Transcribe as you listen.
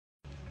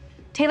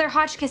Taylor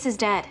Hotchkiss is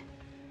dead.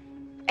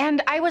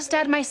 And I was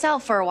dead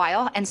myself for a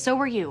while, and so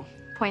were you.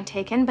 Point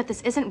taken, but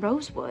this isn't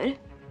Rosewood.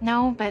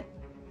 No, but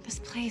this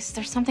place,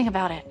 there's something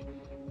about it.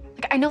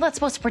 Like, I know that's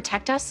supposed to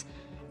protect us,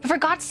 but for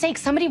God's sake,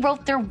 somebody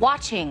wrote they're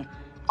watching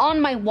on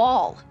my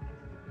wall.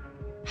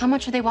 How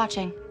much are they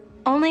watching?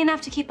 Only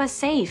enough to keep us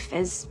safe,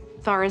 as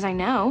far as I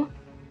know.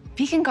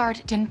 Beacon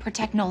Guard didn't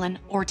protect Nolan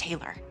or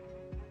Taylor.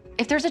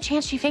 If there's a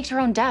chance she faked her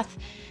own death,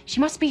 she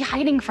must be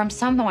hiding from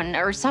someone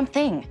or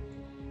something.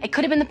 It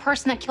could have been the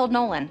person that killed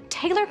Nolan.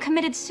 Taylor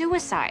committed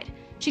suicide.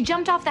 She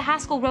jumped off the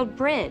Haskell Road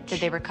Bridge. Did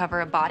they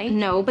recover a body?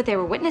 No, but there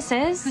were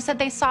witnesses. Who said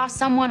they saw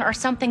someone or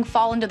something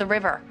fall into the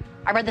river?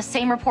 I read the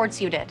same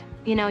reports you did.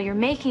 You know, you're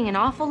making an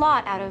awful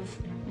lot out of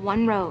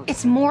one rose.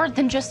 It's more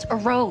than just a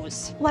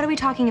rose. What are we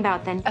talking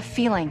about then? A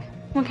feeling.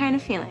 What kind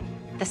of feeling?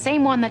 The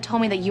same one that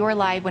told me that you were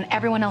alive when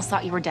everyone else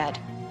thought you were dead.